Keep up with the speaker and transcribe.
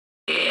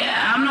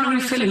I'm not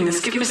really feeling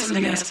this. Give me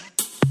something else.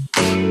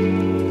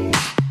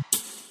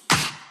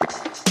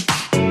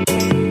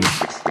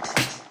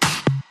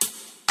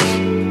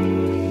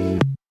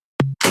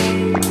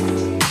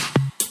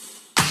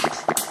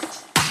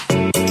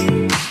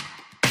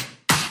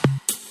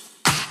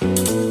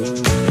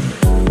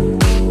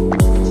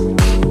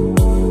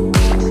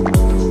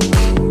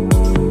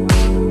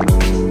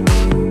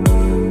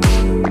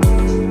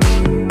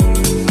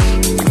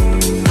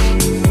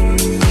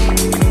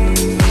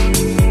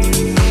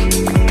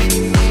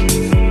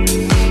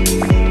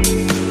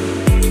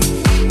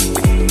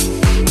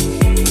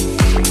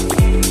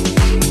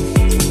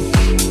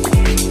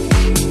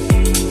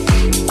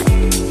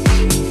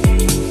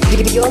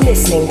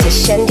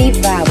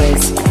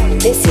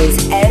 This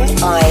is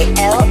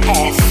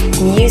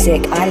M.I.L.F.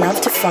 Music I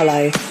love to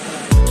follow.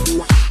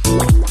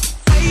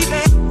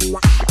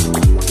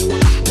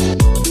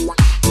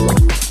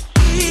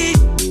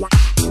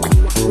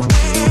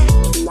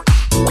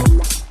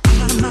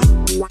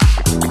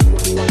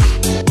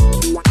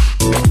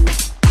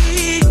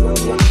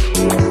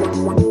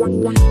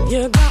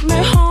 You got me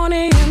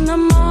horny in the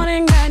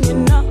morning and you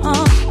know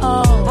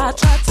I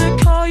tried to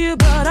call you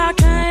but I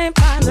can't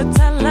find the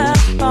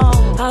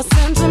telephone. I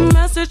sent a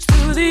message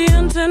through the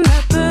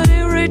internet but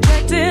it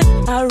rejected.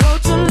 I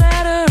wrote a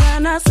letter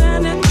and I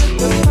sent it to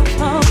the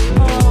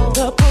phone.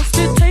 The post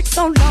it takes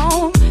so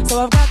long,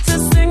 so I've got to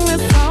sing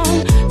this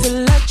song to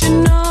let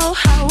you know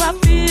how I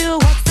feel.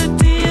 What's the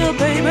deal,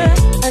 baby?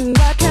 And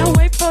I can't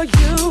wait for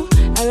you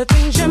and the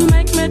things you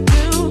make me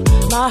do.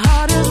 My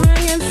heart is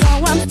ringing, so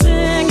I'm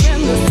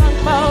singing the song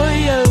for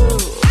you.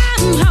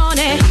 I'm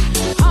horny,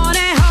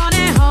 horny,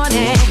 horny,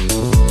 horny.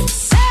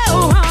 So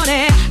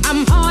horny, I'm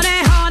horny,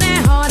 horny,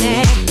 horny.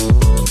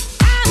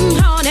 I'm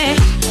horny,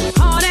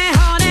 horny,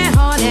 horny,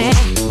 horny.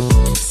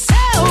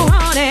 So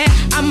horny,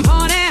 I'm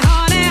horny,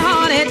 horny,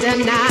 horny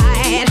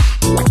tonight.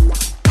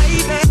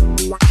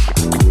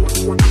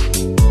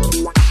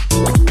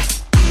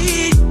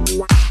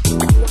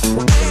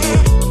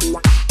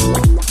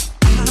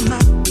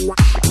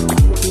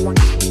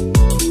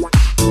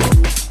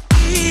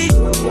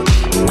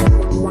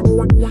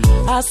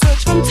 I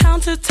search from town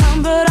to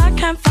town, but I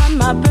can't find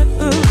my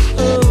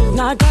boo.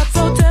 Now I got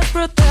so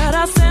desperate that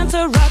I sent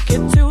a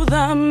rocket to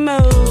the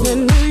moon.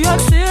 In New York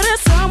City,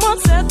 someone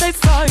said they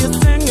saw you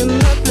singing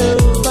the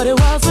blues, but it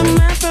was a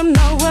man from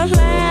nowhere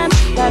land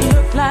that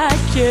looked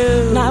like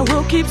you. Now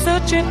we'll keep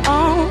searching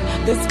on.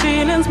 This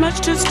feeling's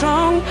much too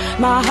strong.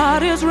 My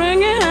heart is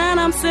ringing and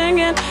I'm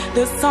singing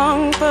this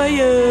song for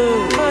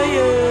you, for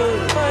you,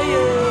 for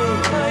you,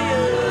 for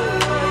you.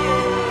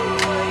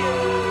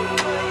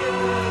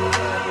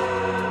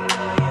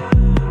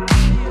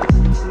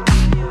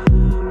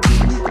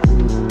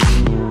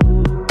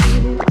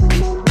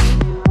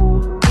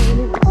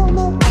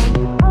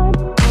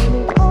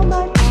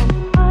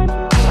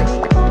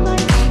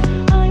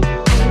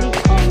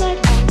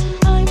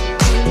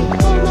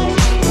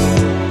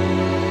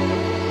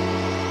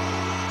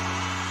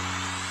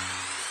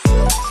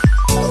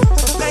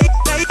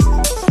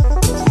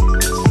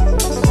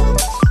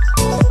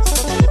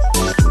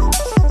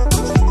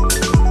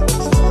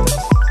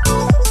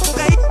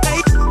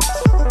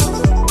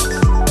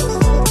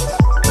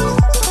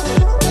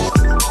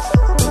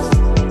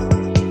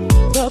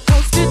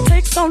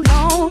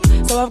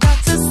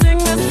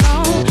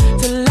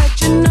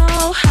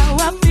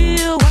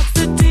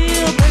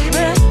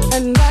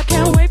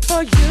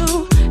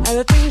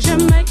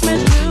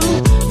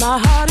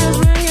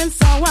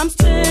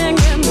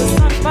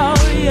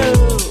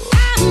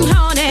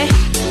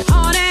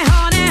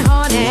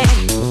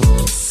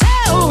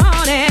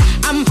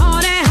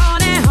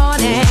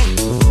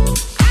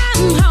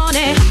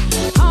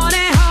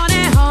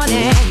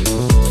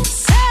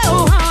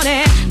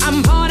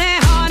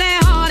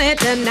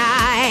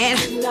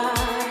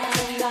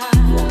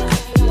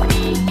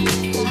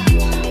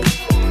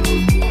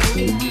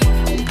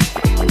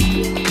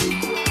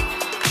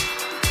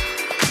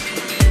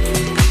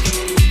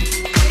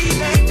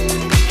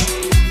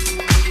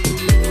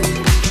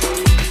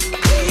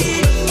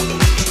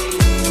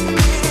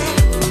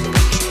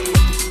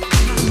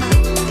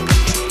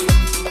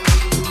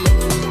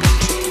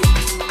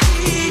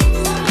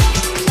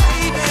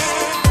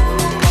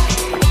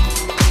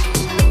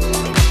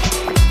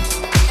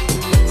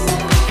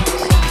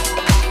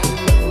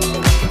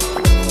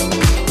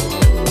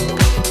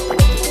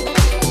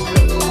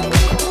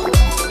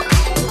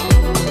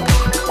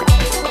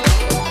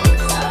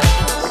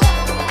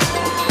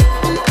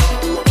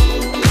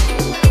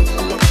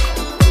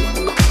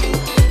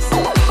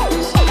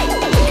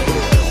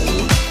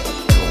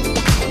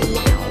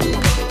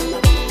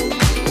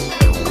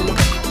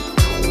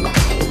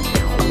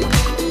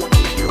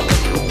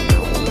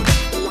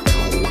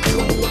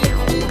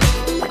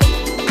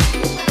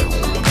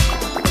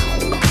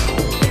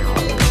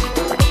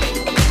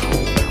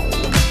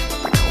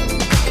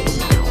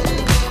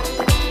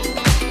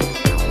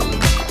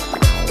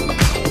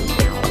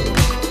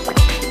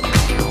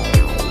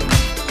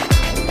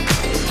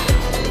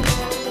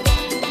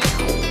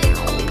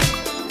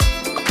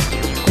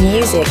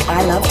 Music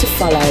I love to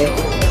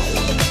follow.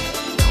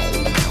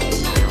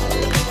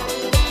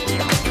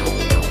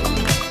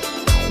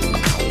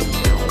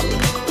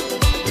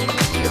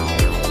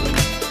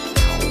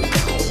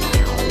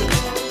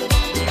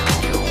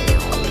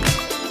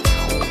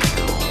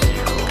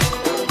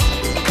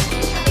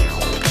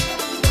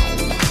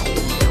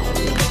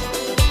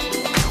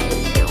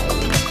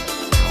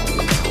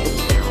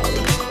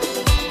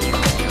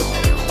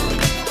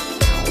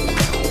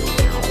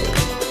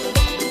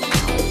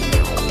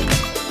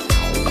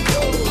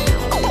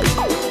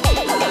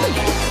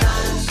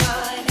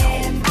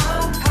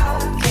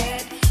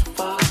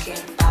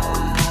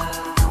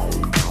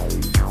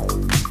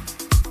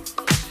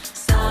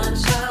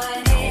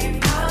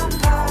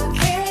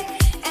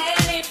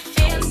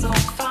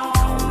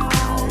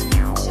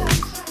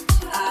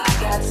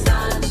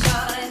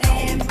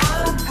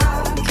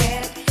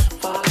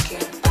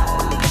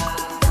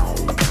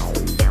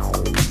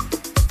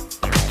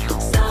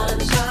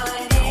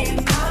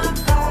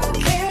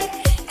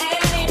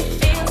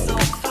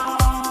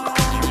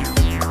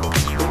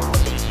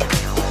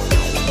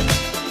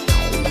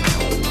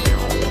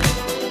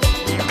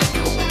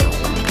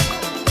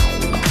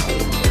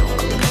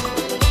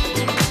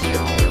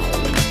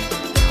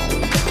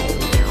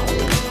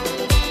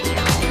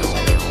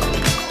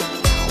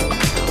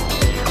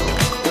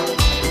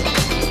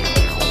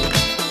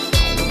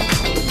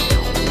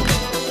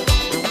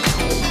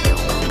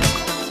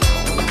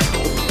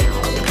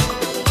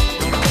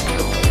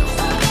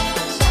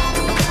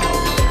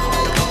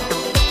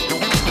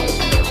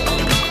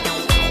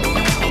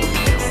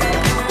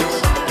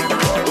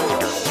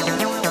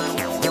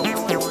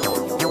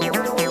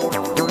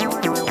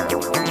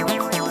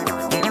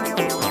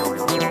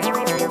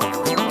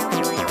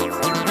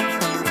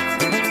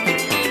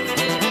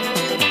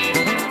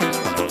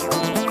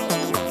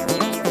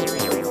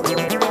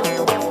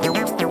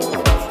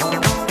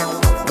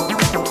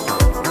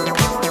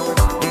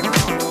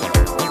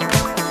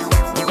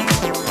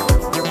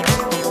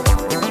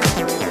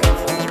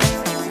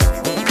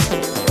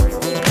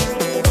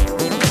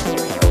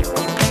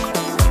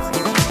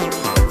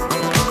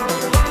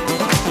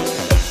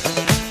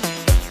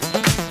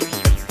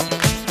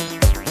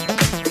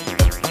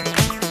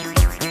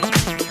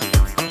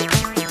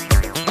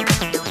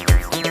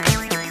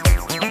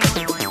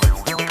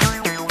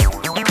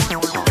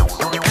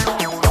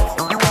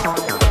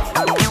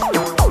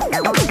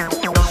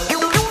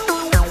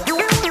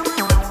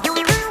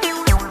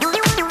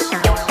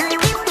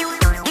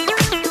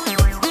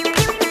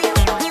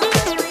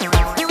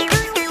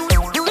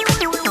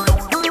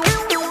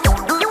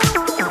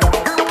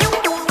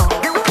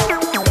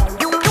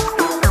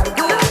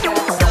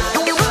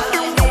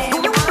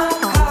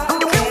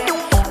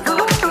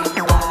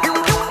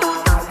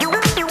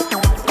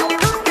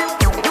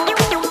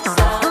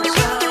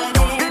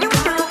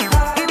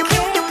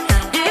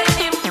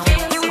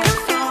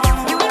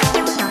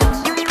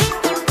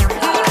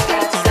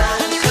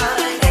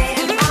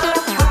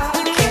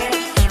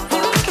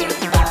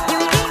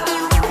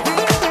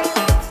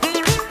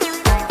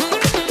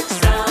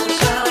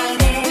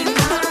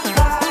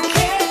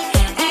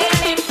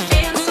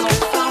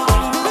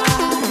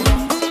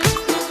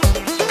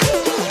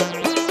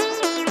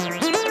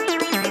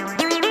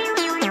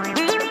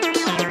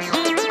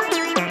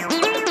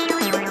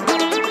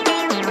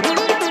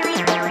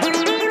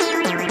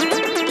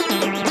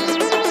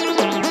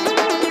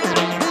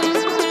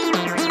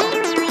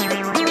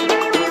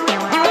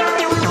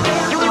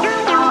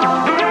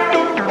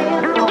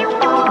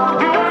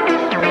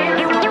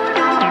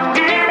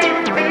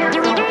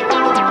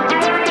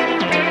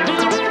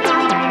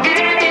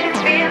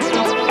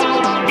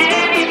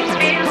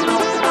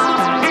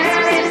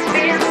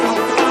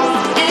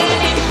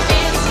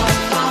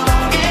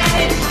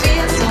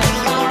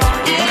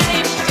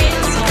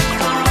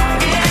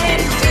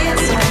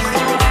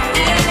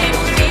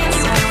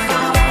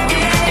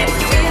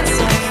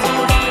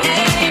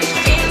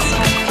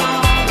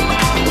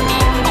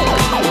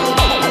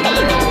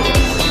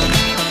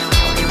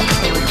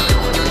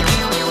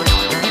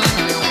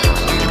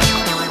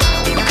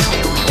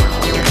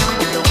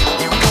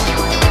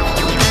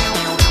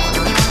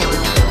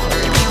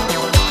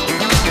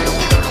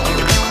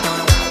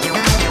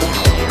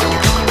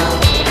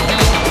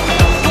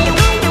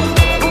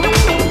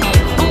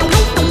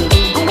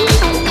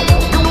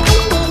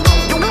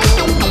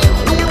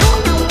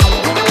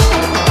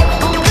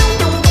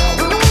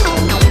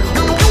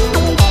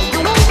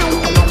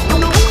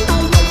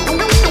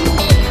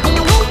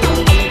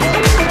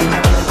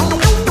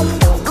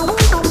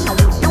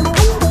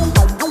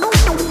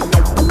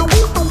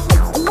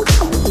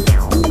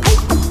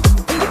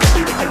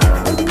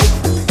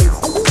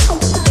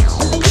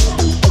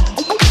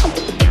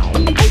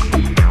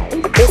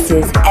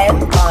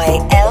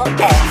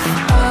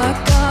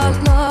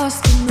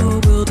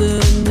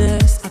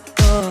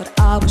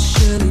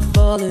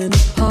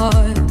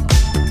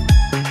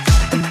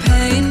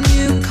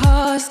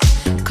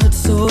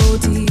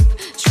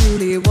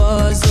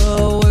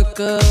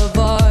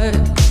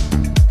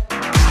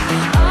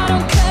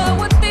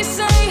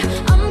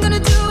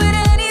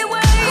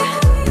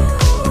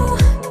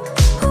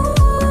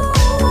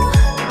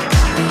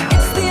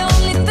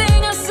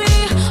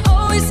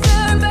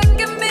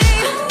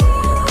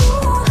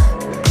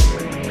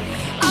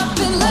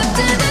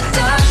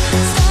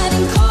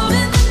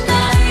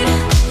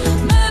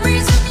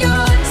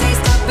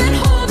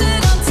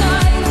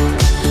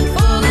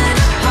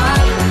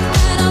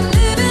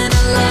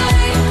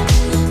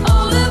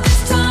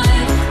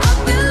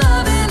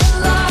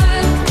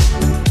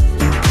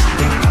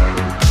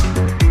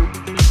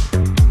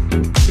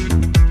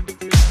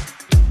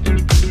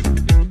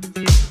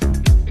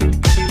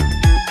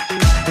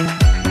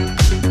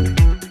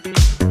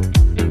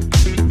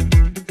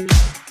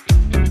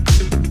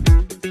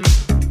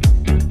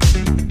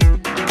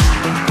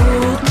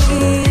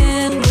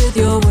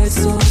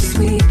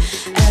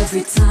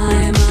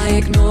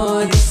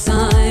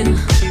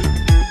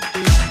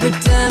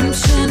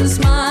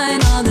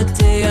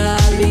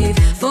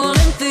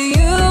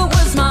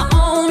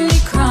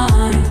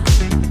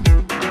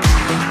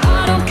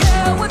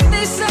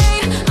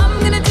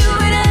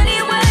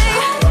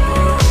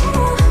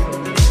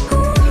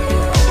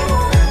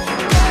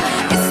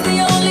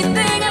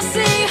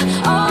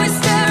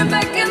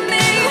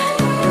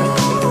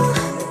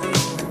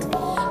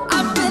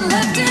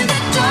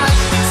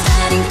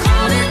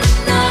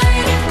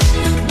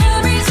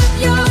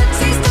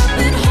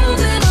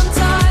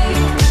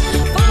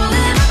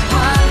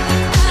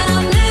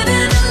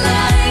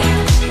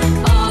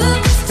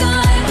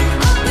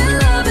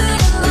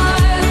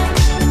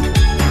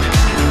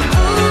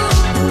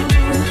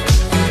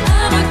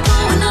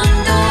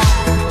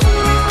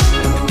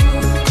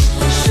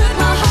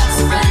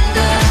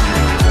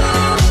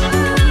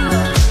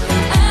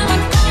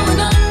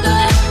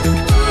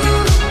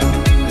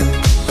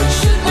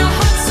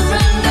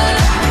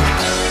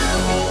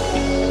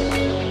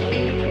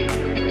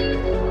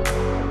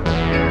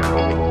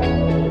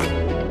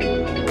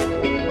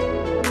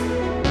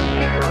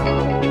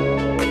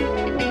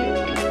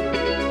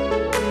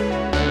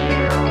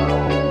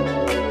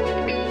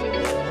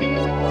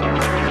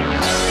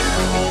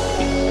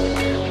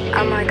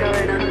 Am I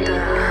going under?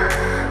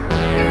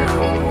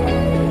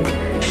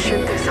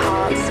 Should this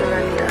heart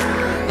surrender?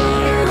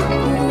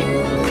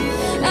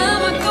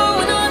 Am I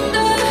going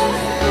under?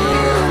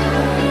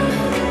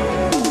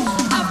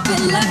 I've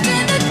been left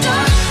in the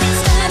dark,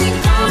 standing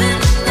cold in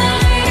the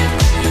night.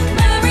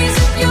 Memories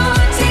of your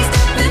taste,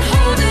 I've been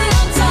holding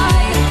on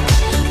tight,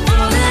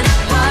 falling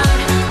apart,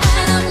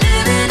 and I'm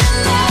living a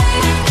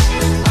lie.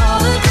 All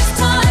of this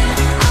time,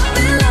 I've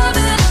been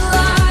loving a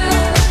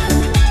lie.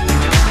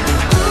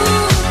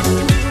 Ooh,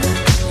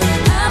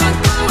 am I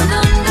going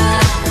under?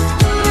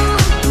 Ooh,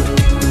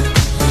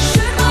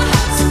 should my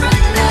heart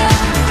surrender?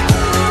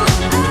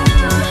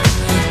 Ooh,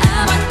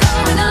 am I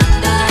going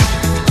under?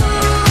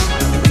 Ooh,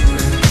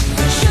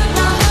 should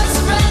my heart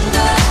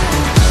surrender?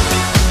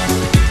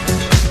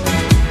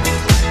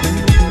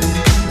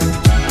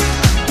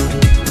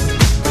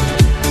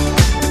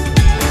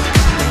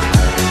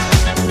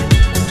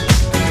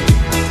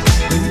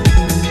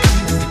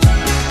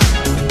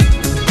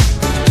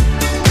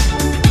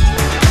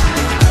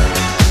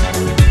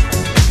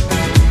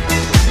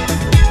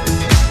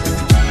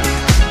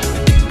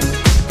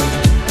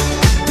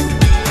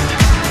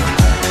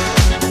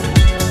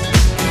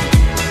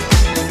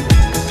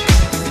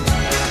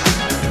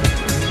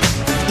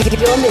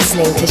 You're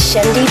listening to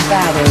Shendi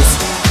Brothers.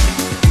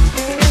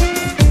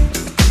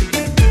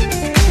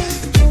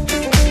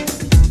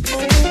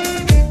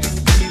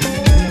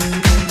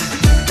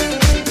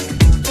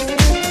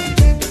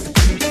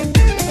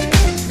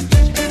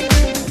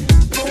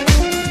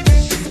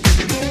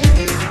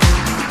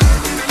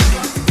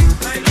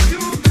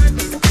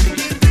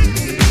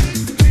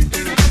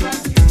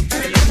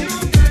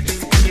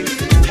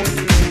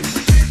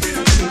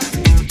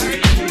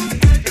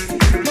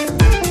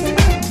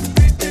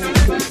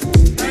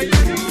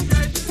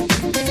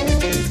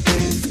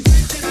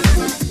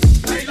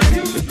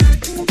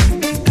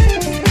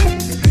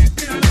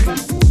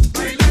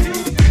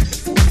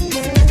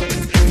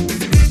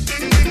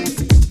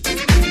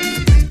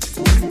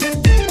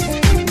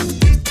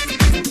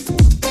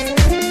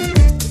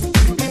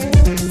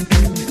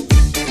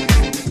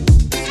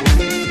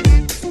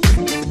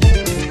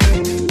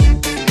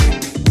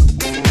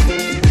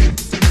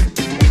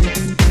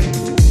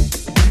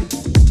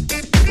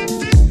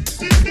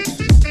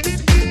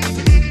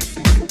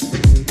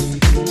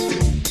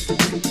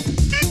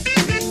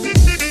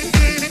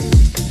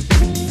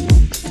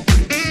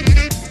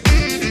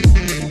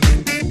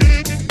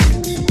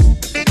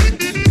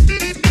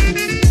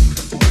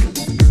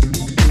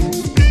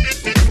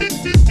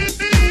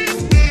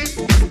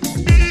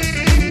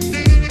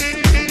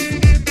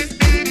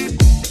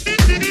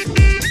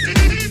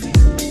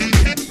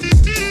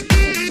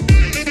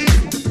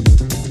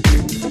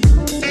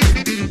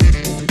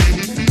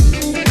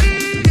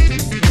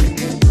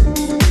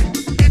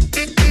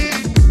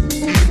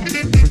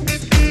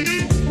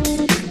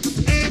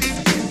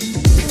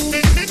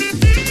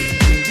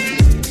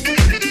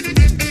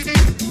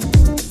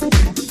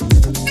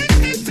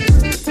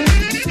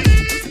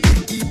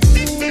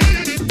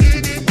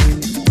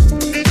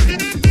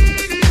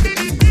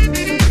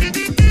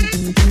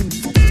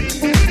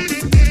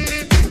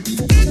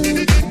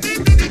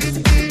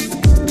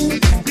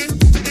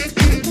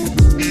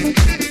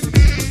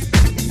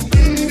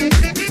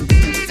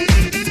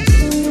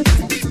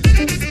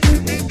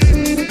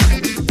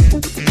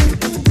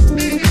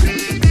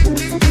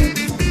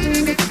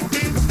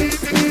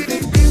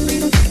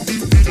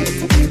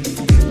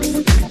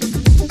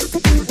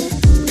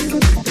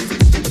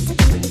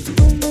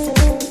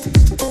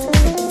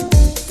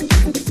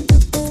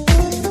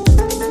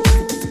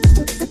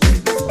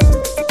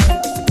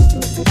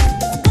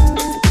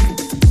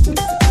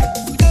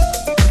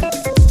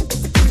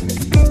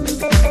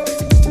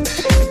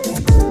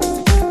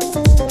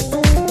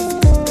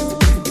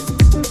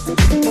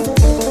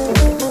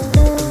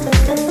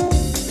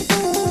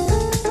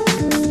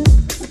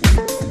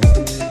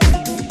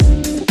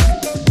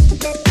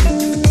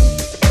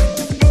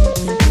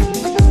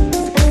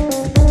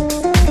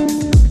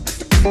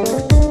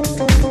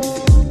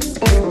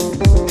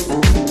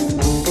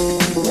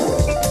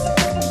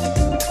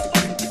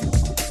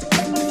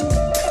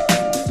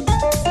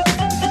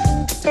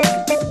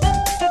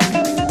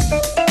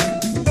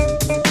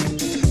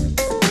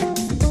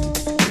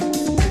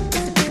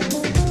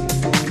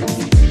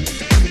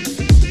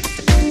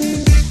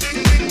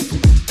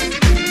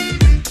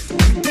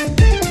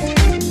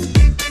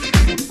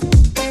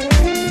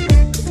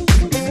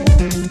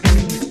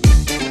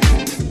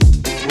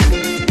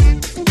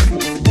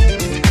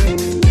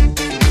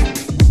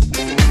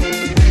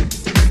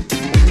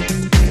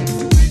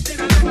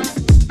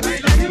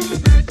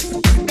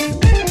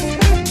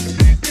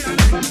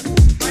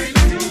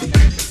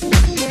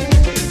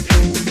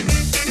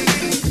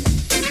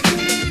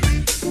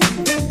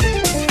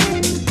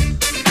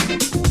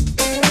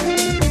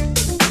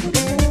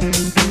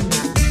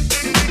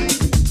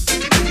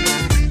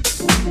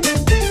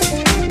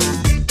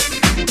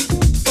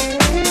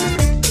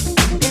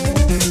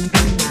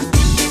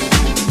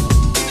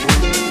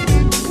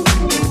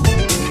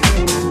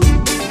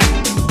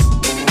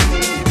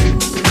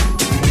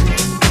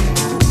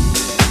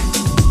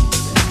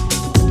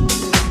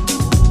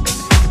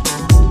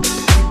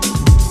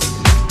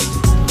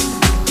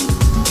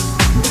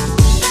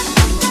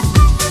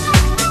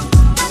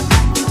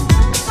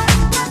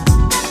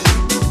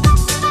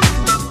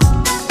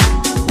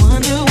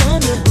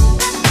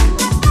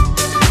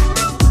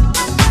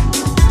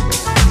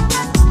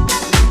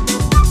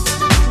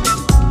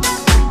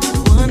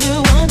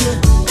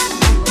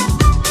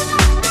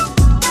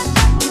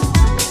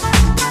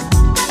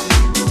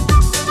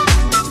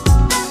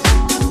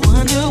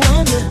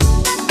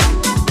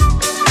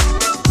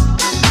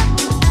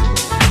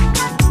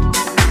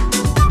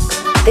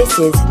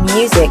 This is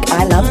music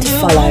I love to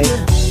follow.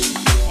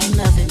 Ain't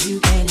nothing you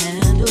can't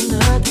handle,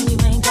 nothing you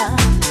ain't got.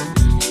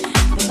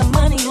 Put the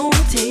money on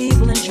the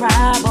table and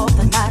drive off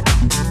the night.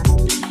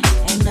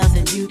 Ain't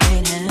nothing you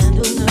can't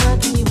handle,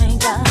 nothing you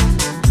ain't got.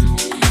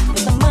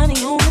 Put the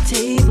money on the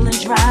table and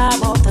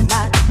drive off the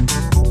night.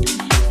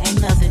 Ain't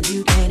nothing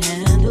you can't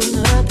handle,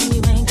 nothing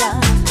you ain't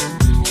got.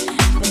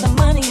 Put the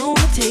money on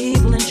the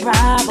table and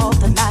drive off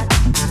the night.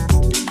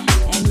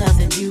 Ain't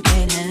nothing you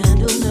can't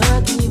handle,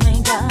 nothing you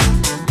ain't got.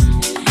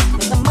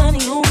 Put the money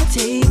on the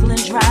table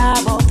and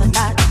drive off the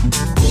night.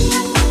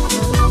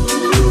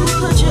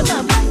 Put you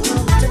up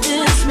to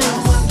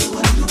dismiss.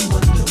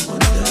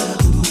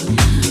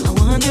 I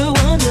wonder.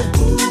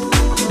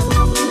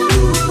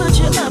 Put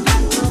you up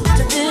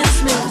to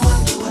dismiss.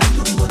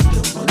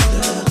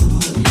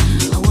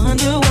 I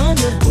wonder.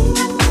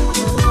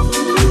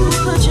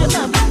 Put you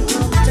up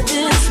to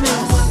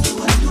dismiss.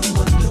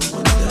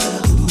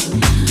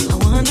 I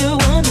wonder.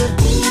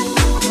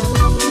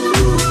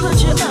 Put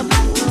you up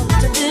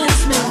to dismiss.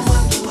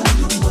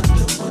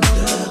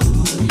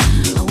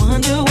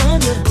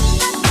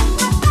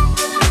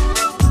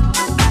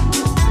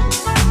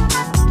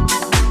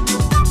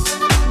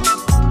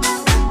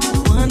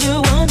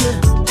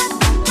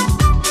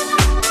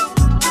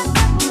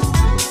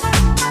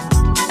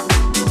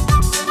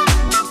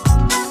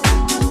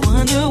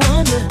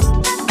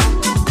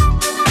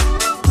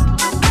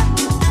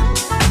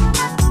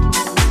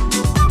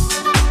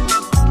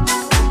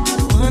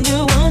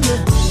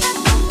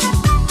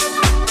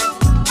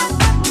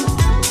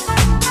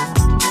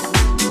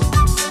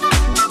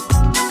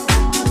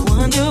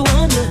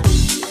 I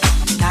wonder.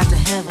 Got to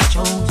have a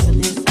Jones for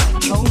this,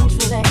 Jones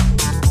for that.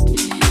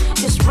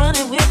 Just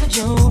running with the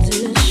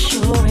Joneses,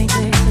 sure ain't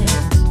there.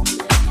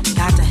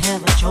 Got to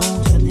have a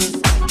Jones for this,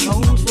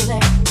 Jones for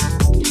that.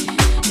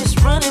 Just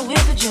running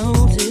with the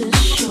Joneses,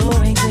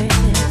 sure ain't there.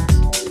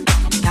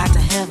 Got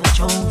to have a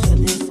Jones for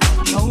this,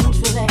 Jones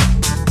for that.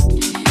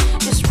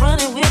 Just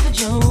running with the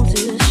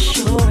Joneses,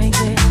 sure ain't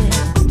there.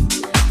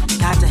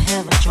 Got to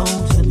have a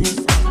Jones for this,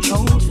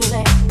 Jones for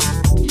that.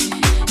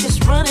 Just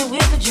running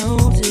with the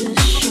Joneses,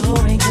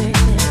 sure ain't there.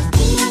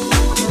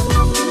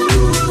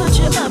 Put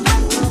you up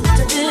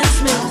to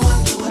dismiss.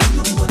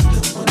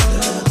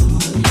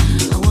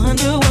 I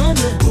wonder.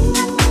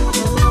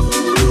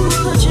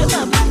 Put you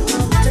up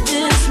to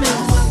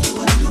dismiss.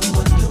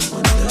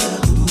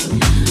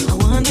 I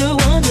wonder.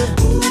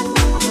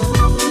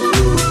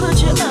 Put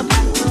you up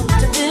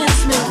to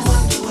dismiss.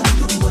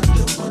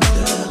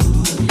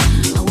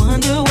 I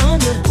wonder.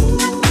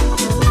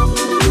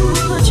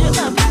 Put you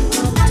up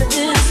to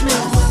dismiss.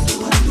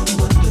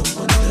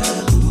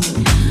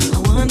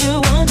 I wonder.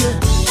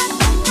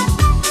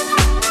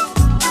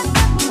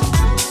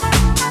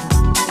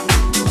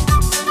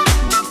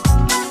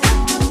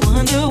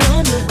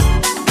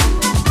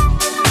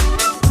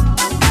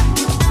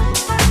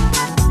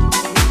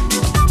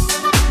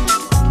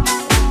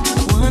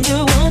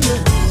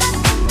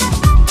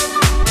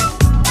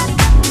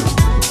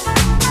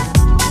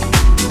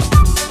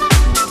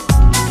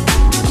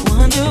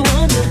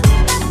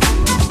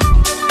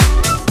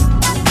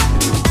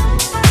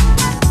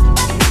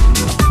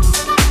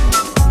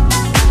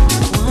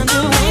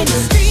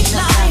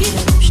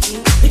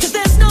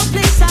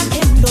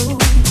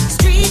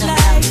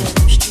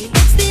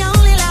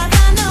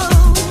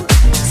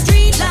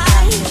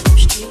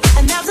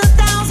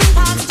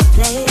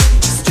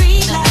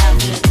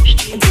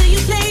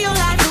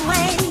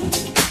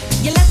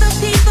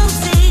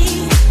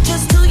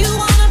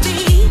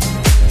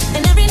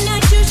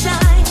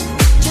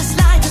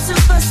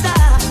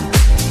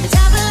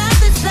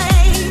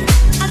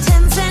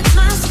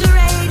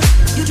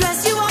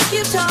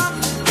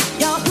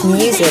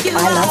 Music I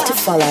love to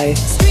follow.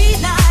 Street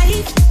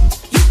life,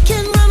 you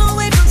can run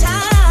away from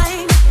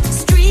time.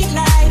 Street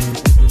life,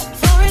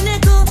 for a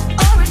nickel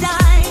or a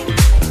dime.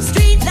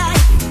 Street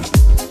life,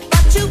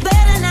 but you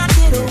better not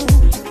get old.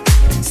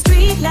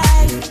 Street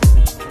life,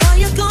 or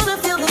you're gonna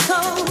feel the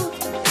cold.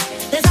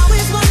 There's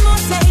always one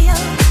more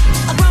tale,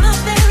 a grown-up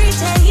fairy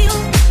tale.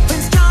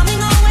 Prince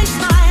Charming always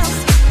smiles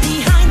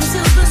behind the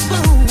silver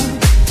spoon.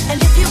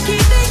 And if you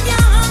keep it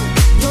young,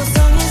 your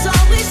song is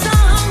always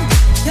sung.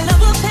 Your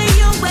love will pay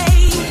your way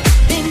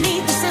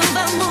beneath the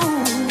silver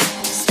moon.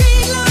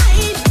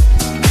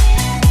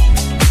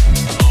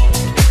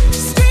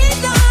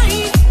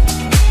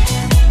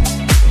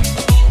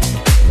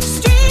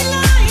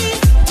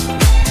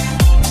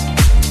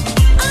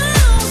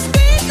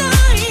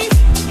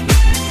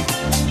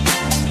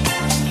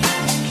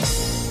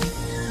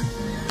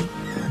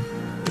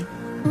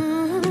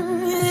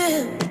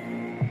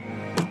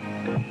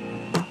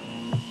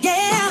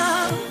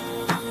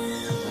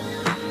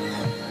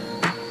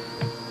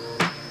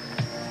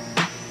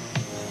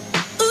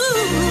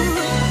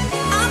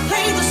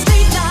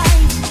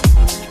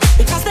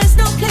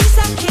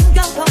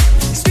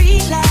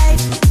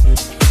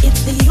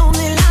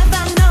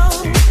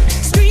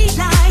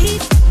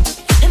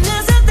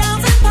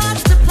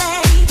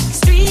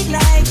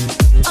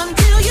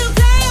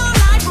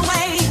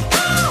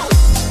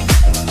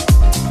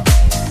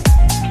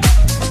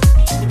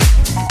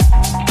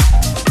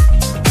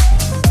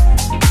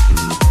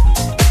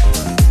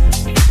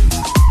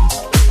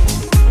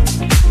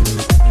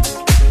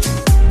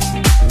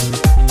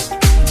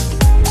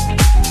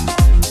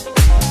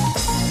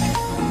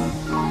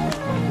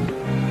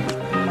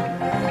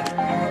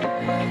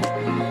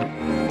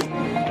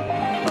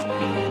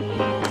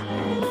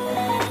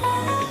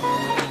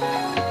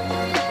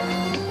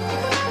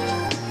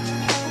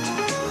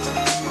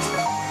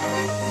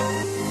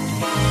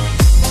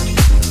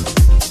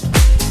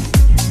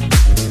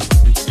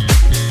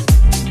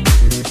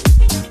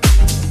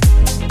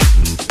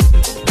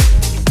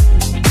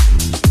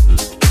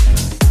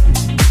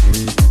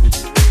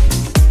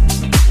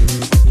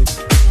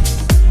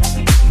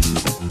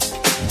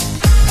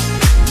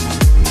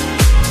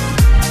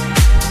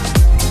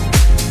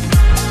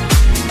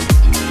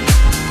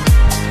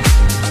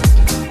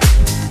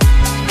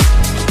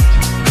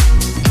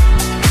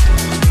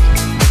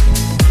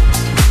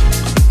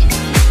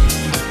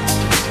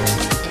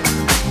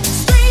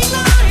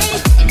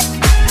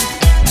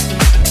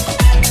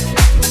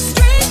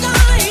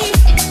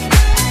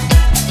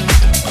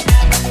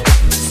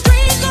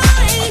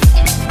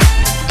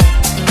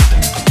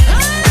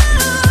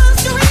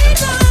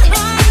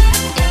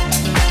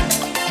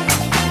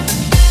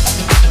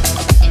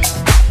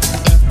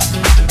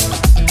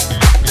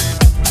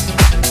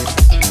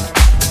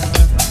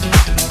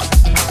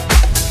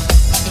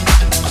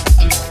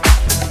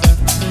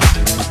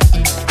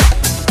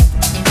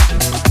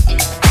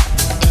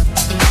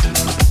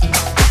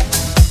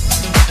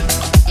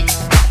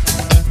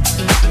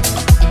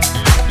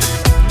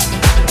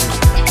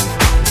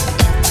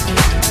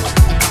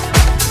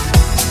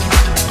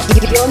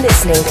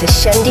 listening to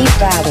Shendi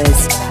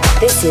Brothers.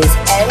 This is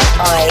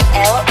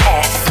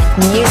M.I.L.F.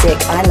 Music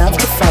I love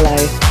to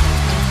follow.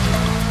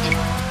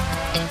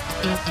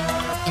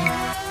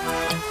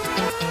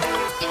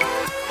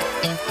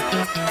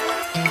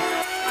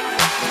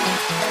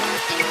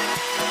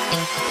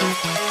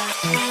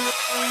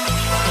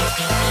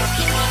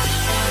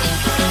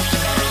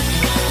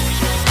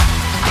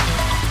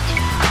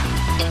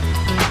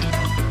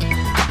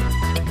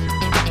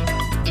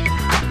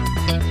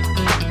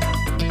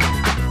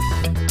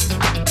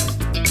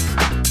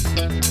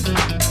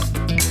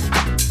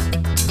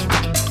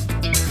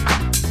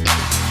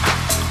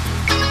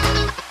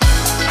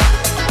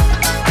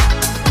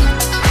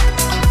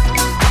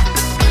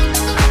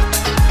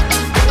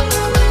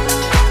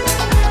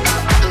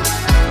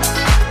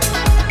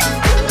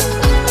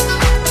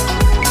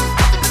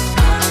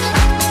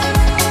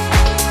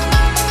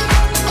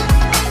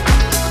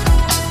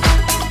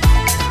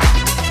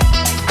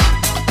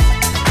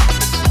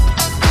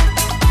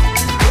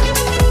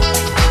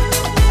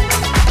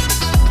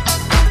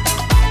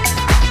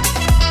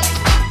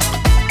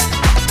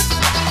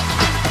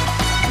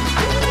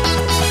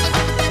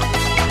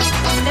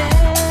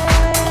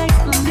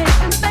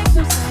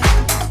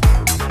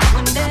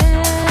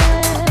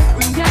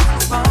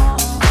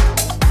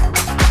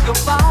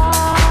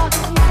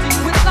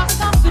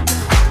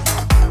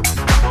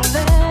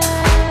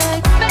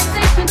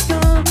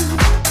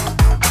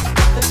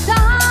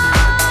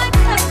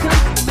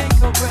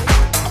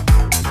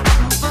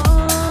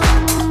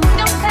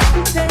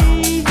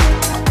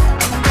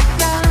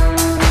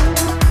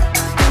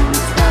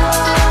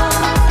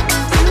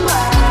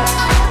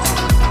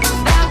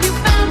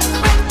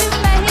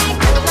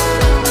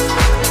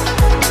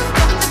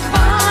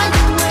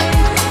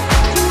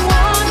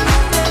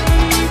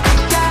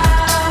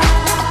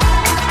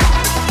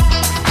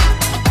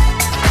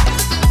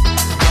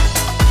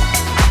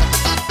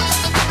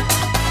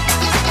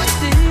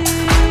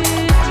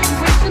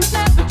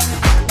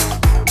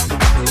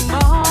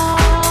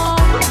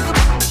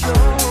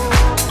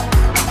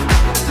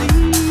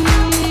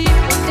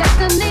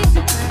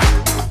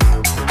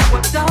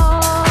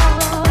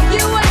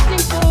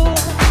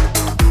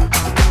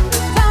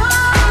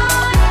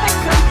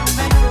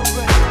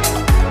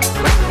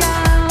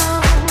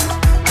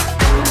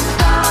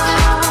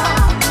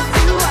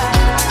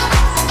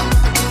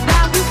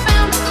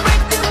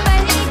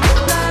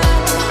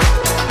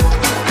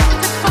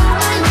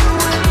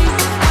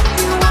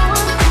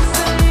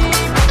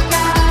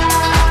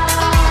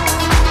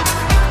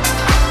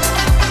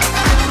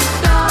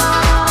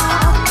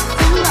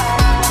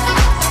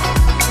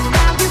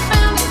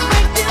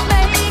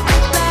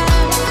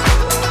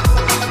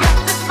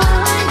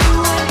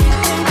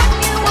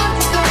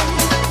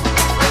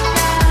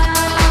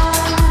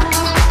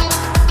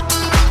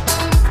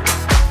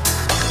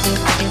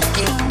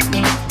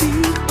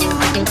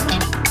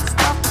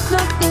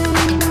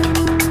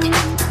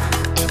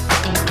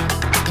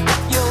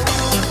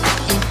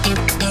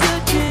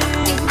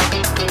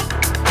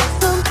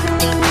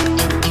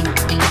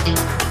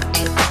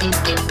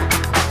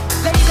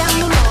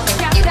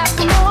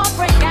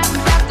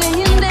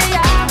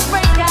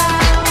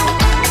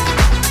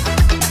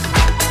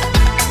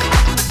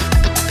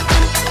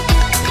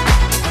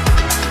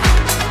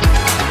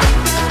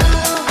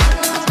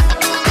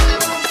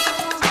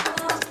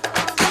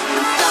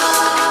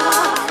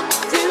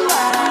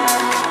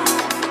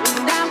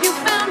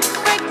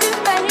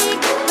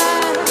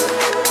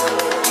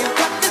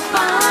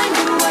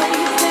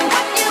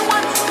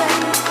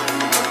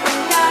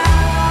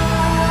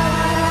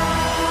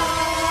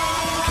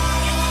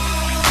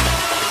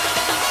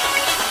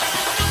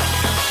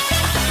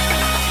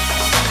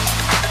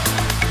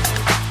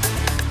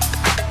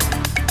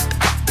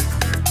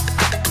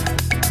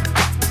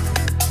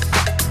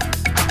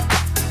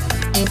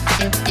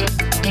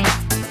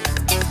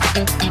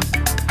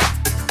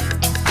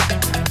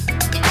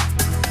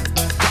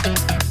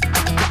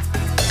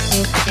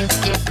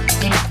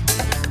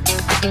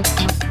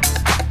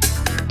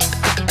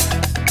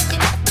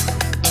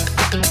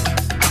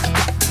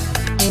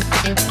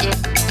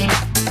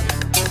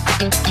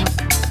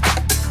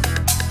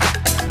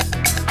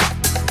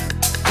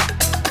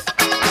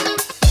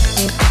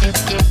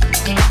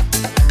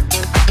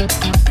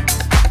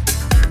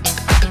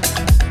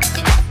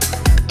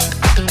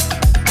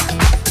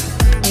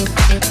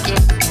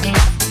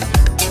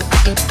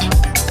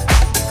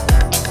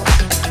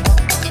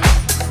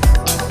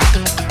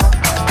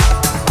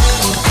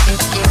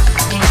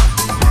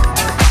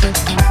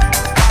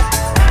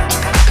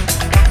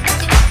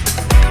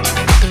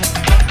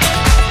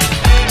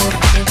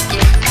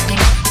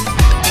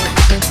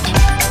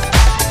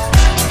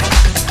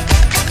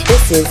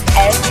 This is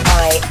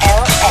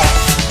M.I.L.F.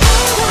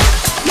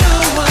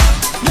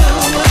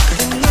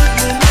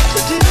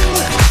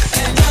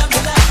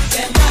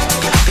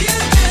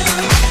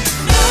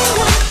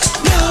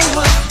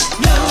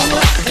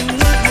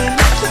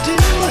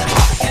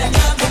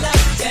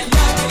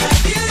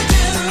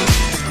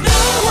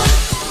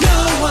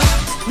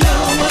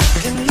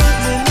 Can love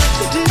me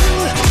like you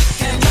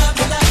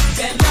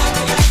do.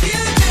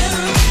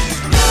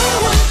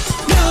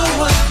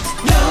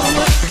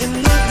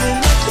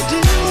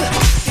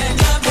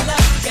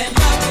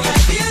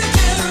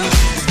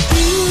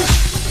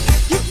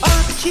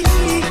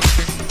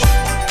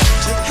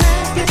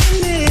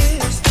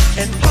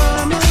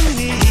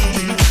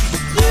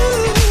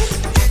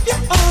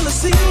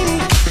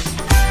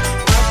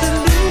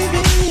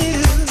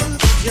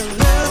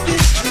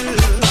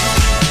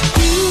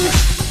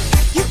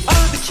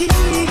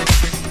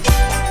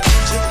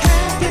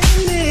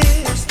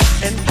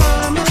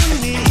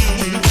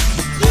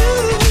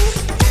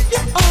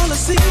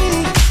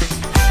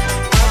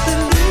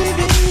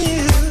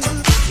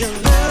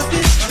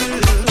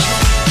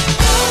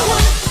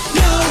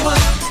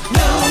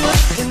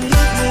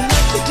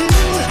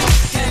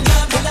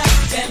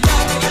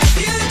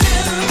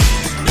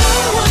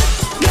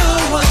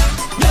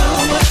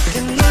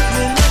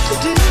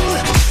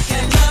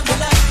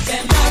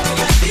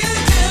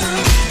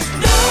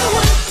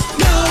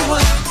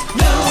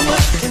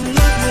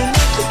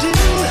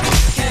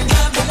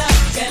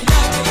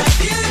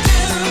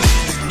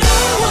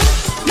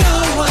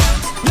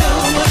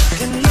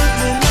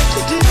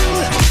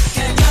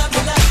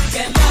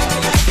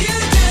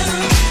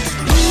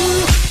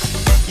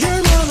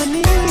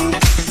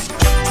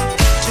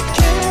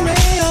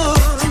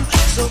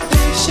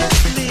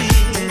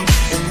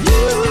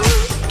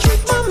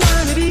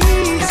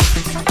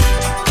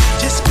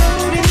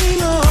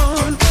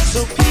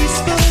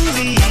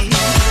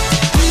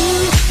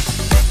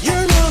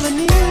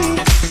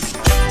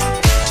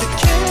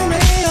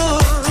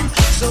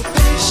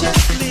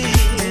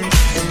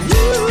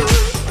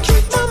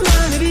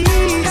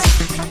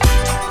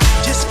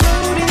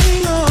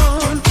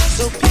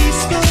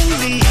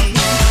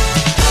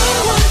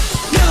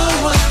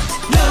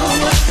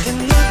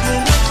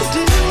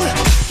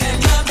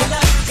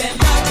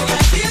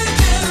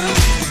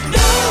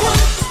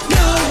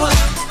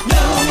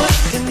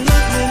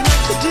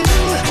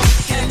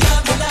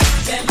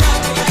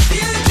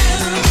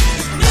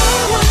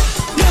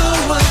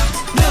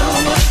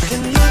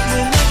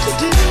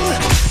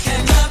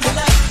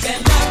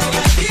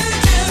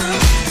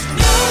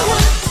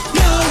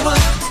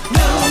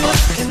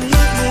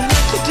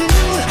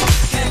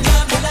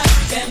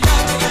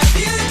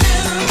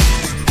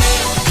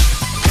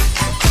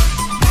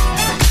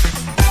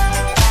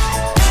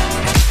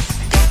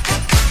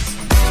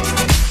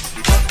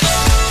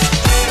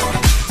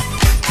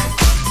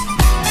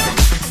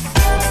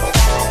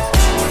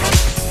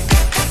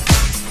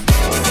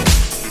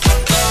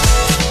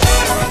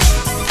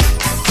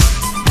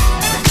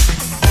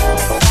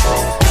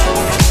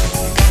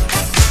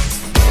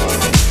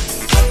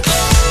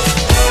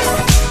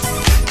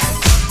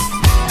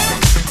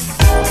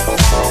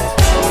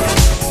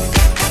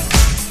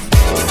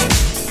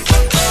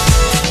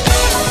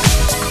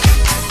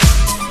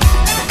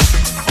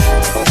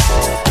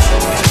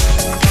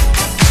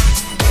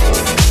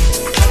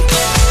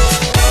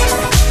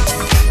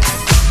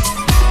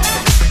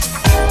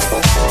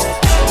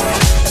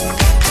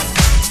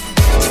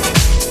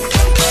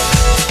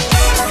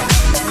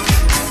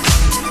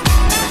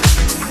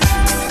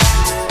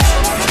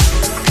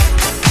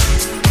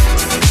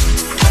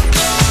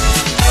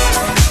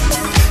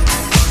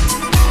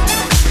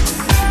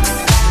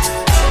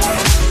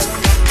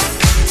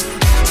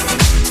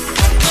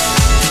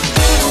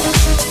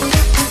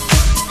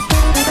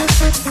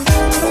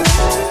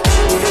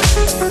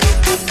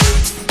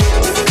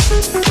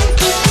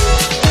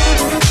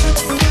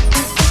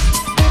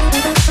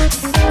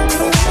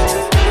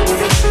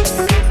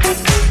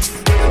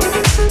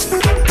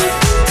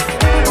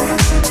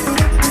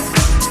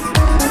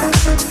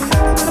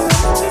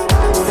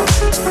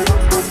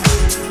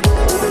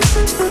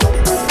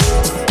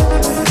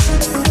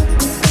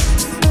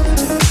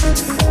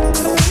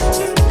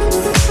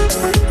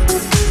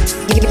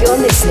 You're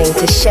listening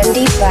to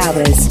Shendi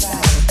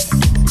Bowers.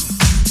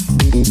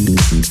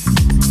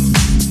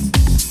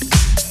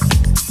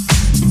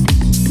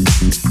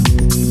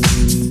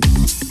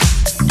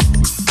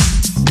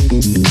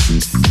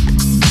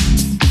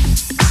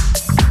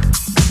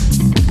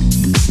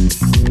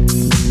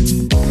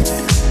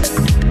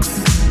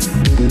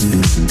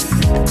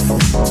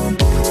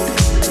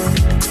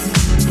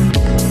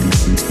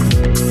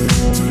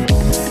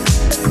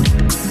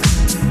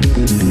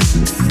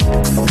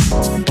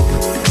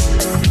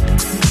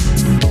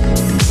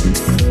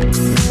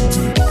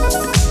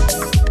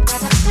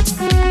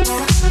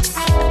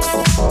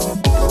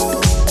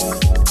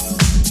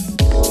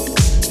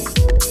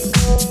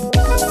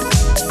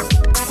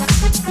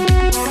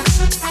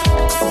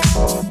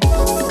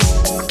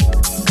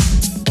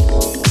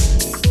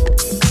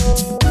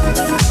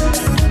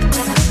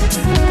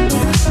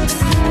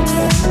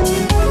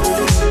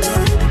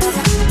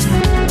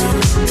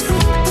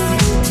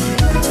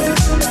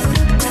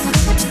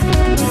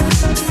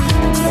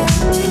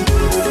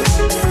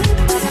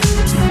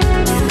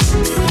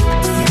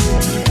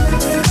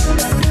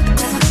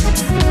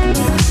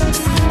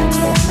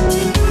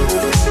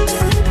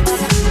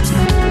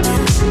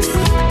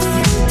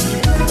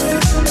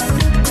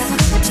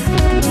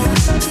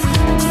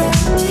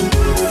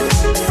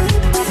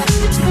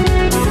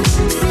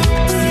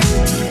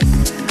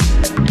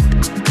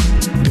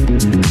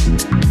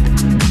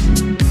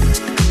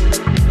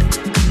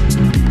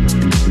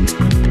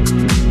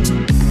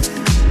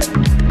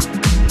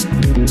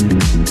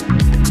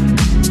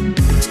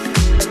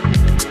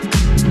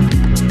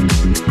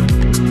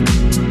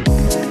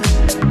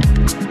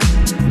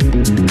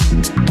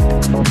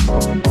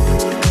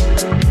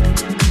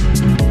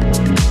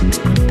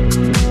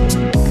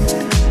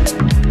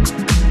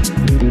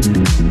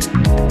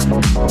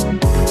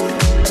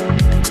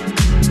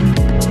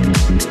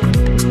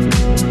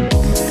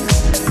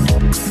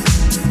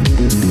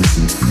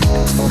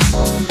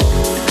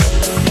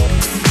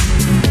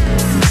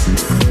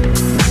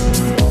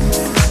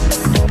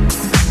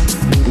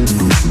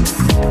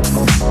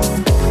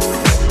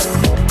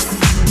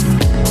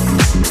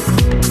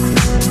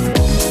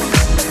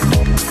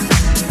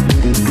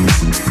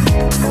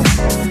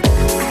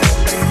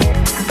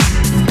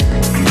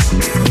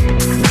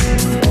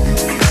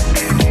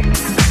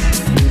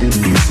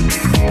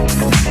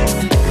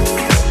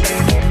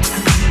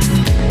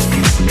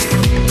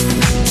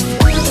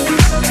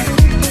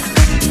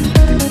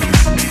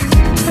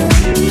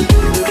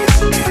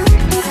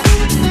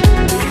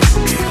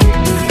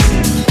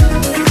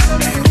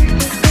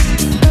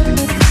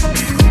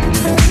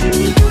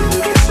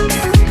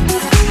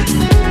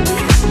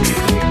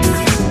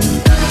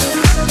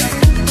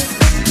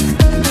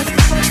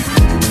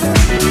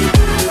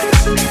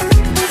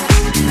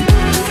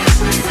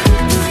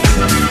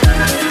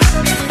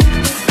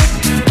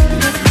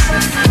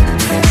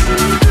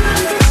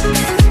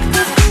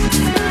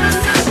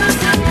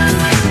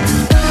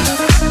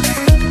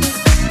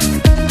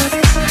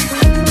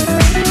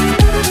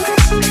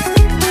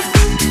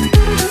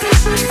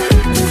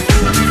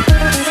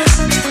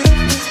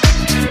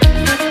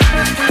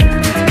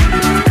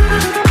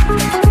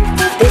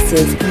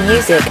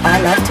 Music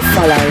I love to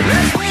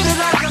follow.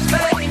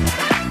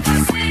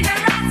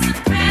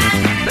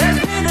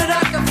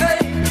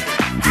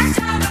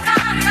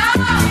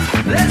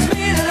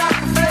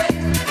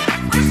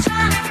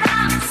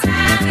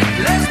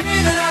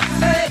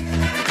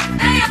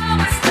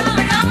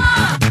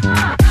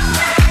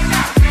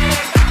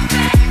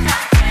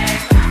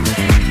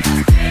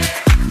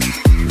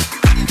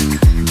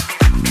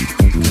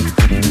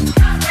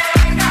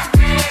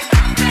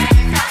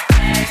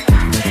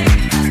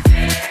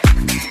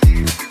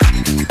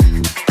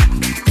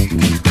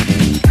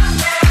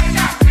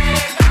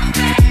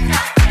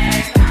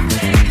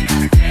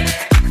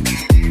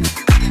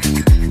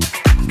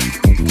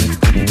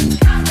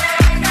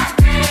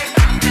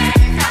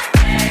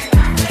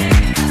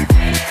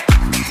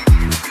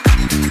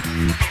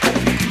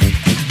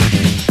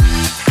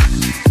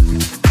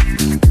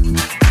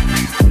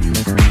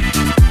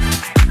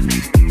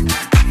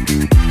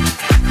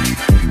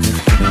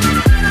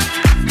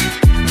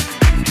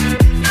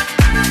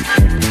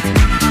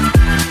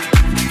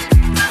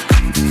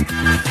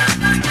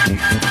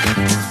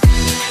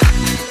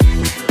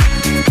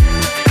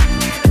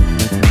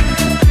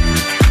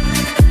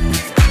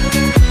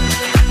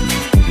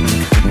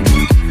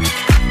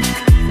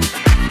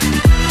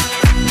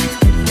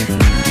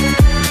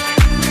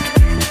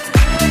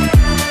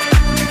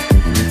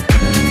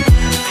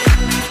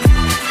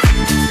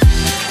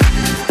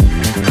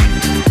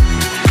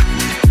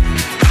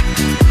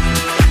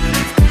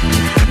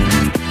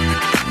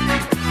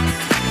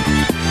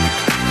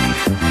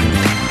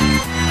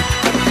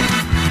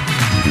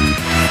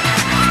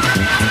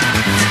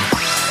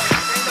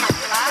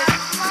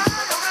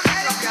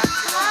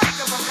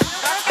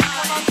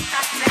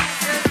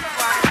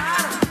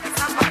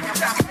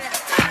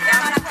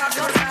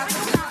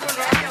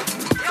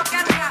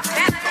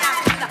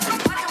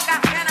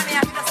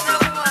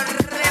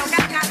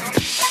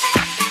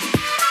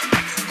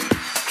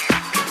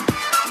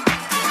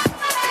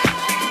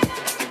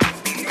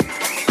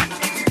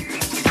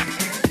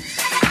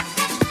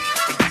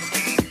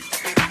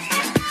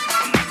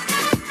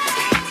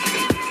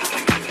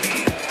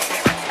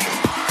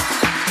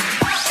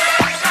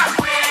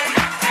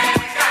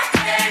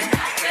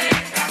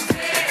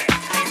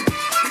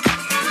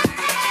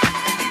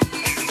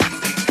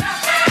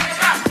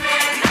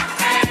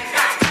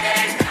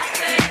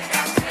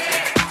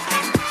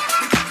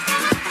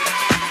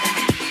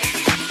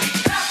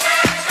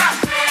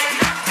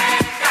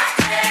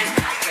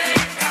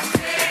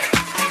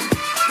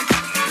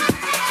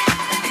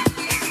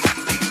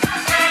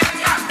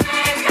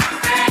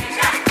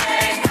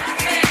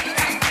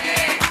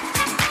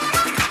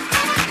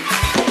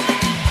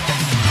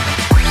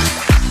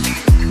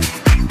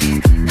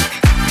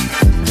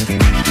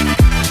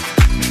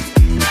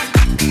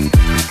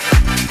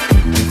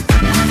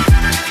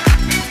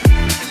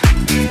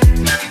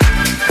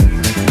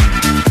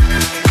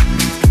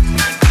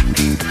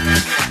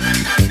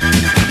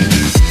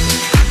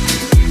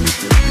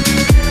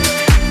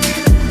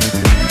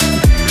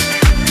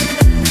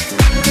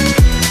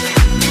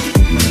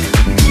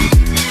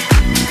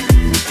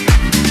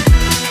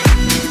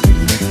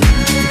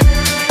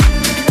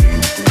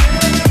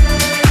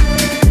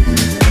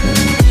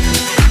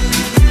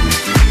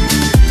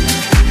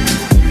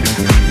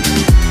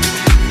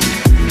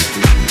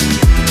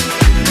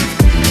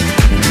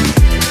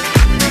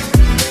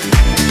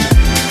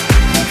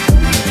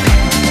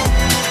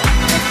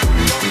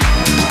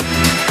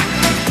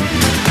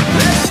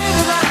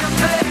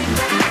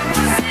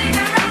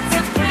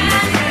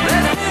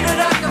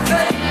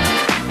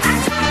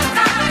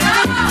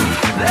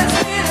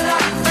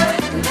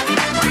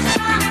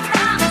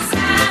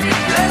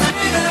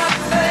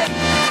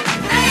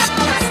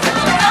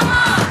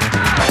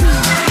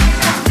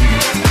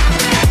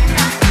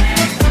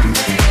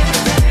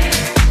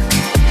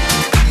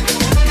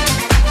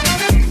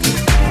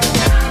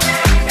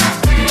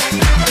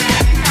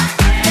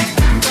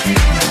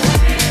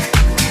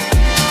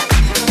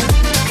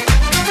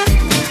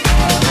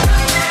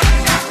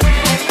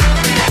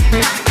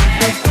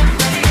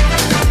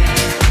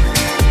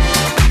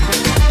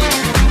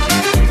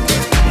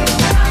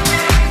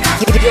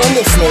 You're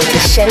listening to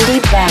Shendi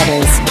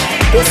Brothers.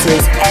 This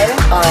is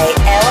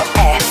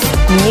M.I.L.F.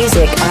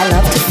 Music I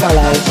love to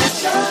follow.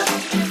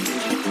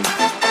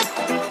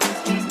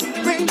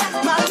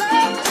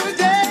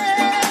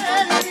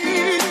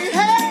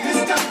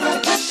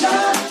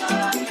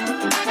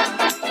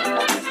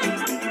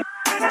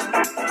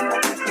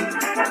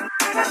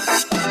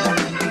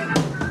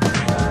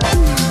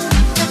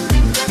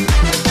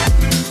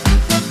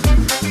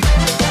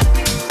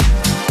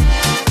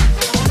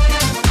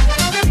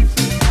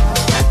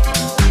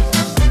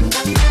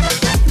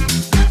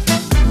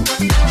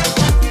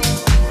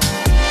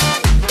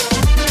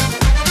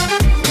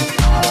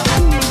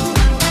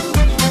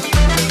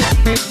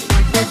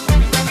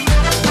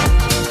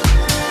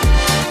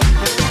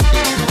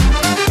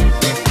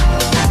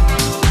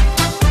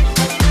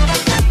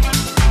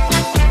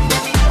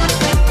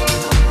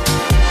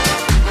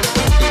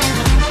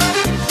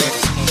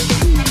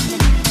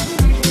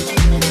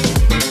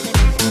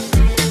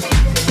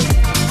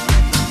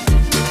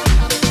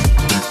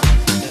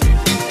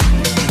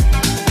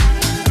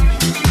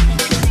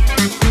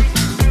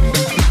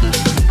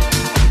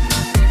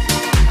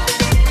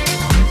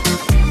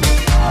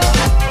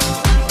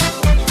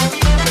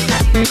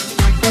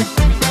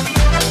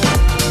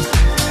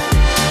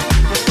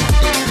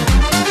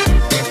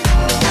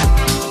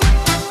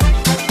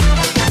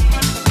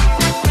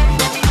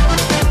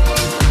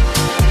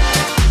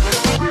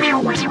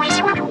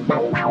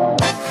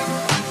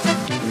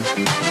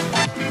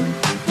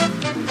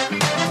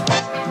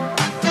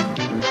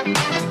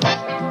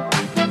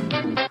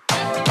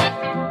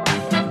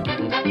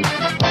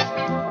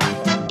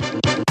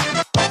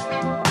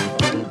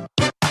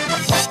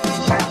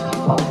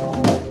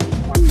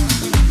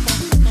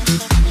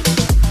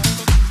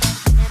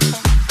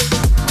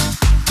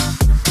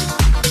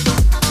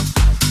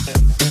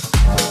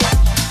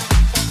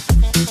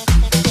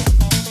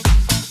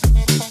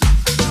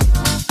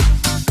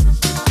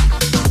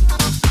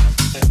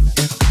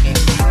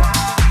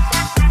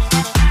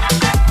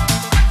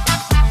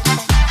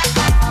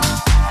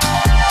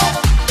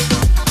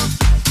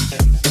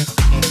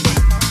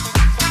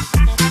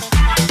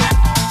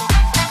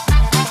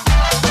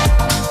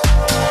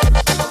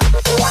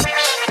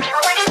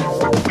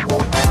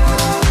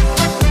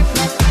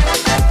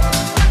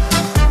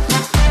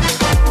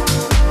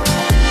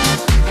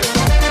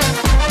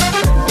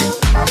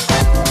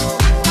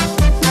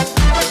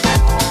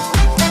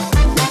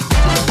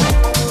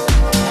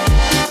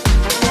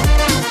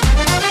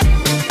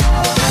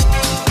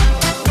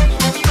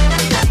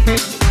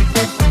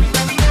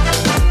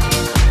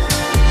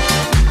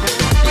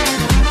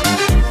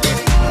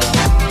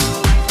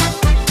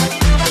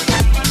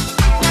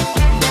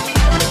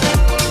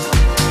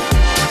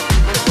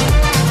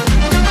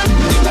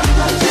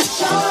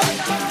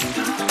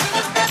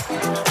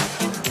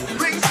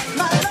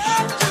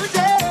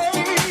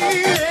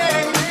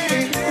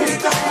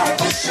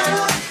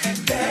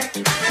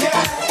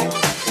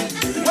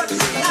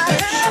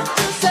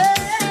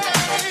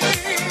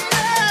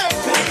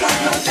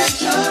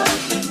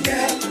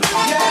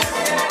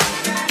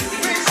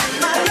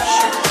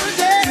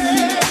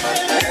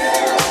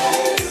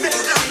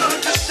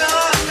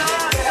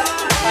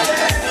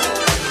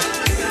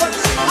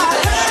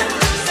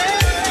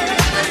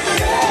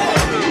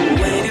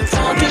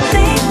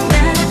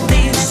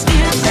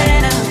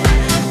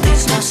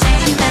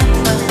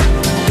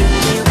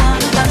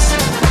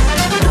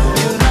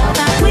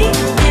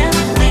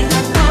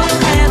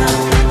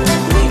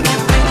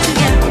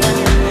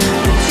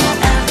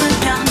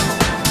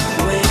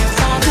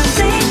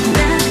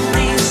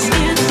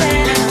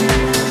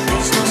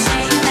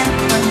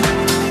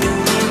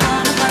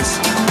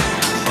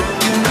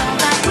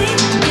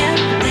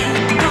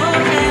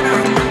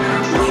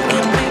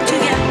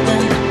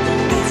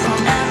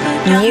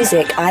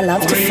 Music I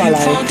love to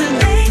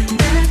follow.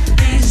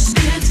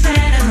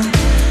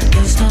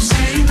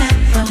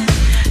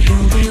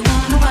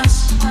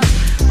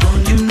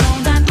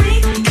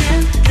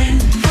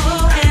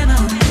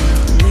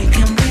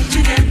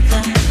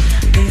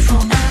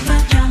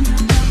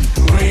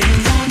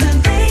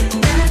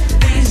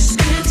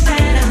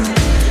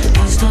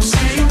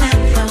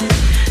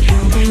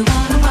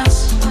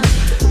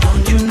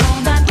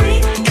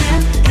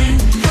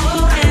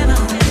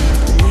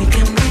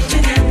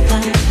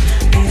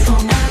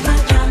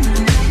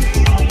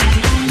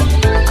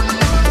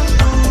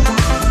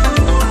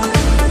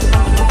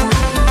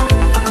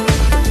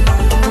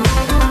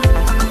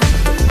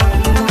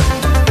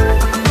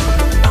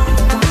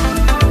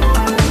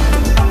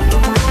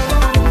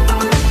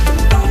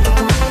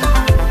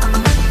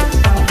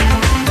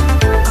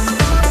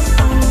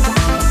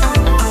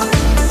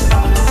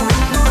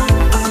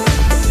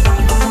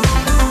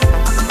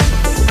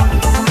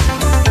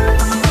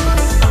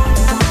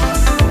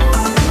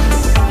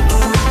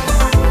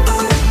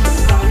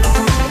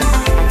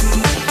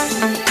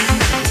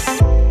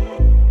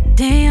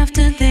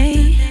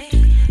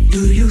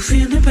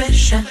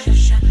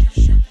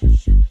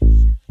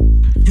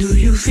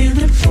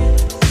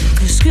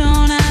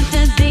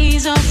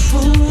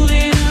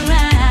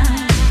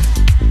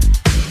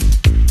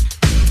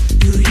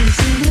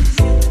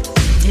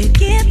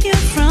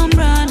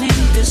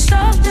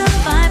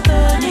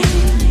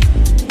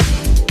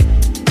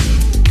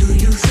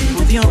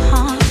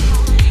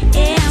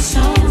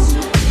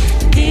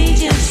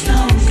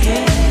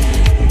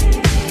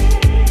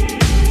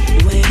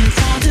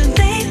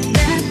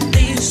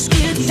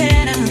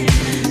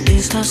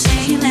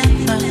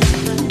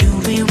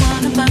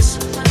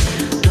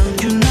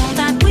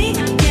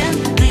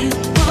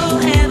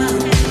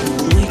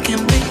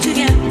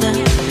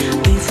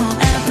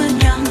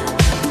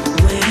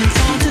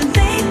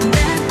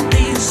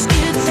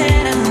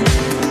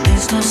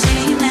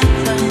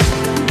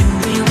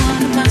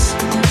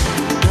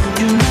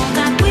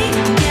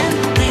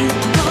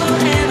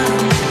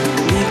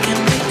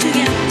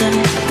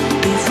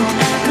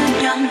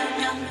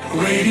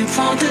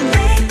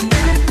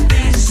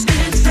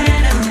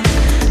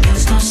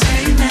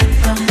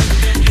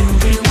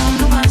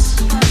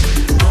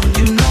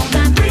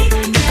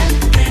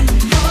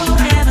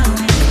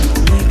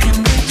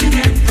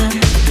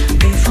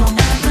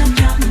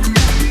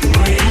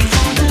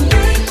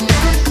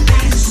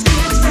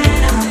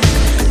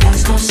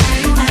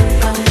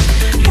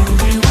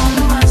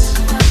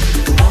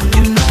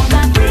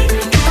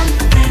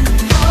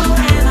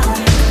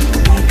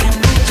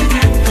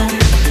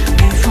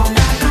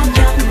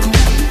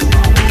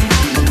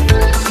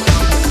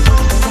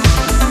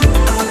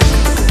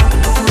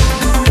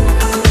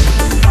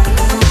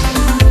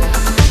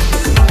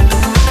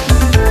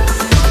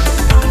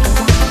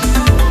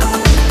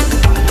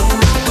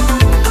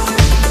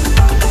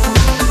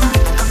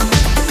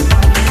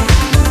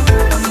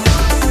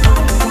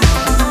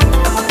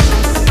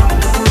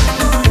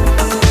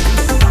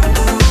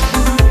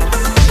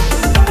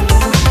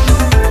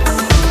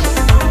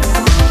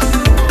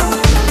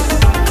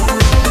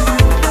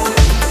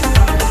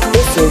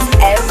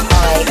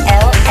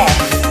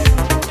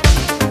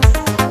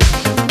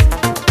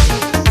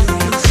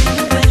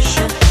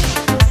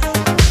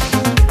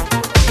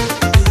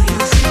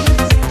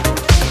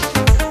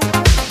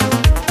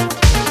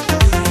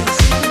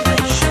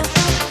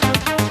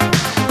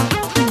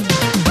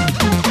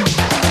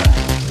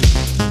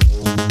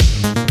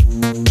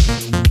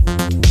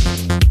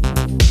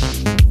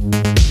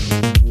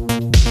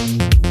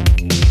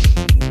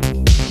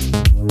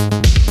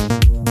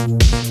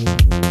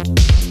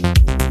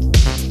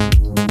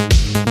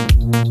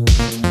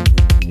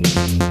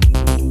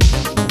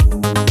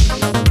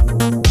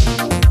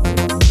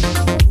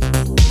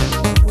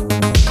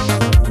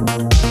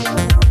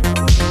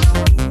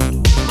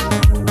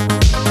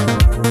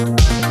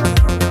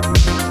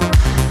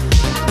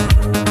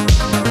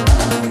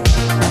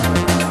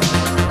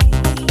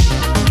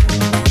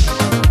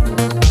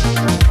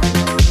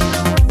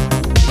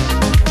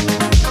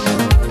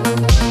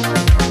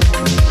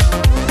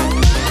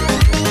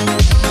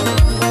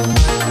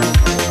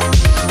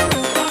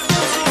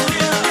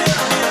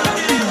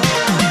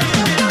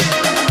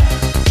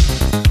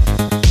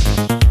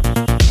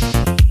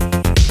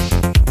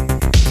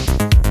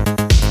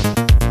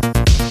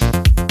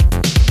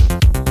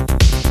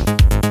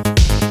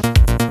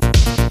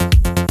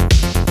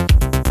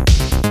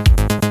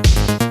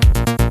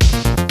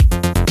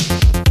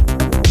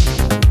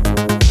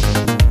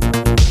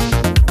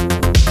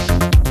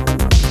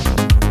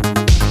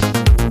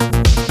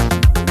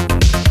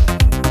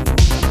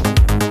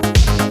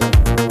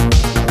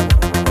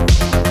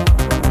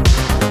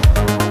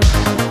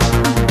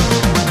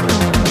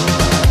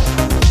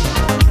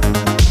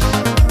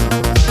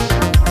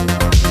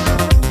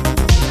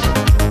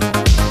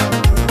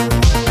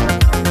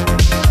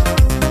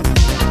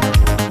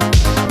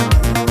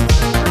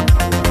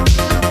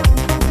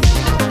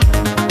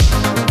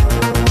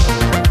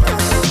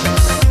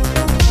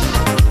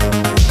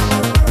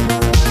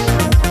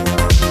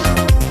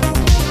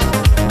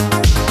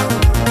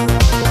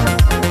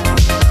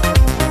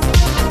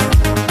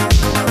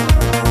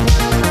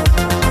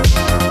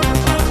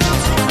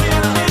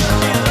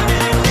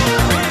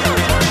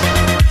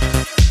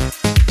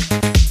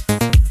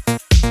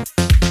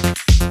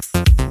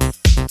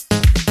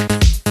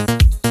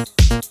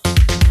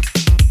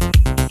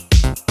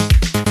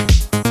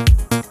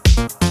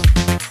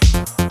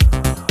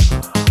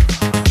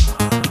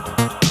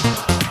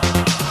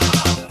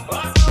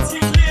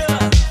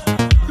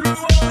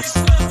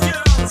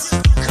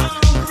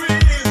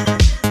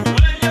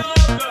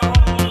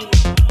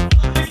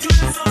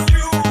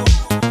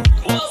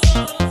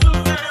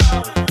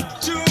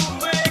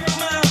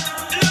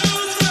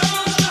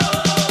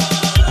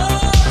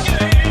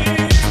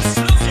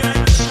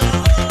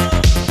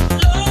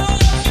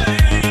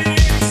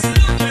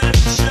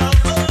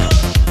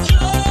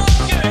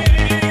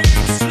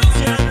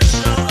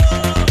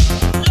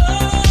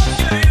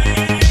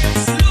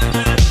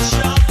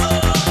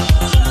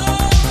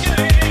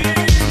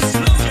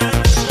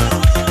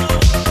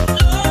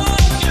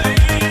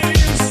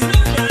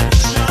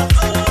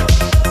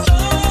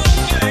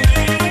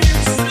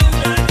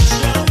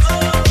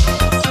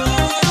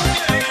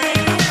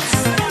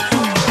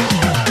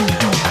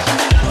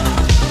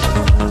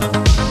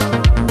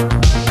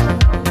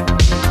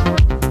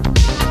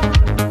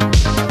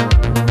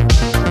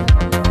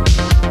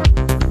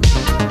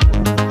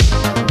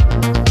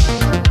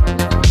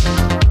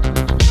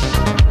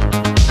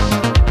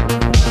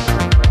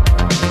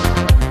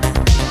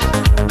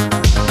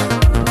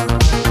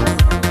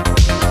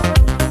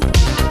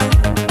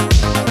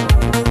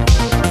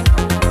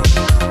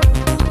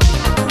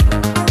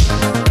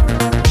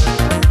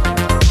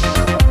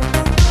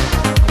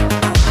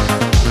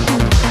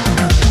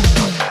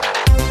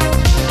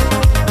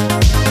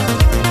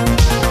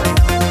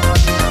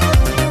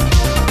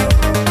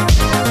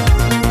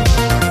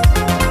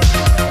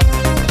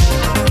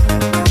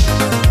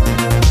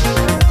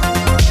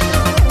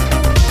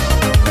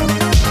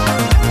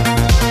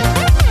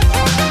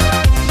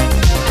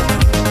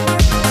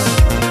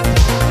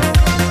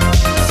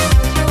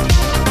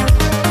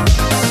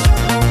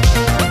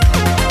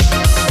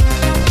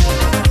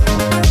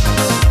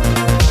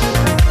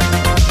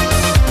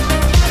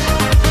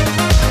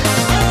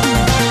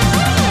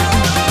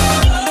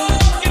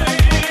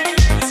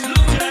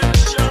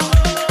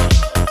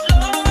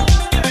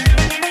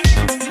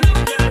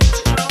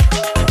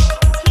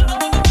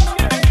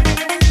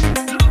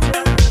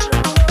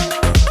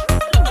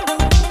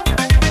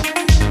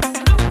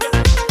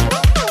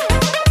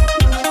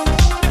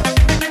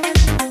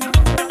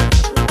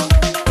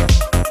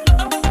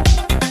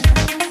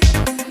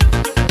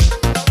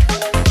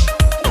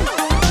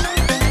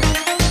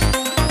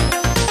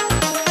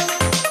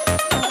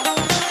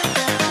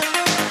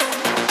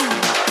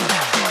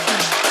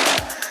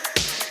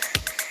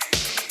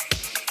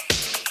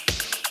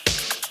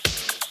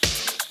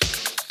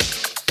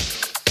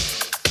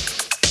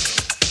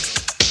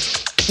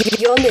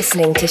 You're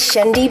listening to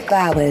Shendi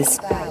Bowers.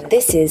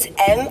 This is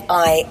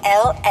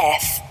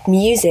M.I.L.F.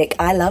 Music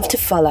I love to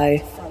follow.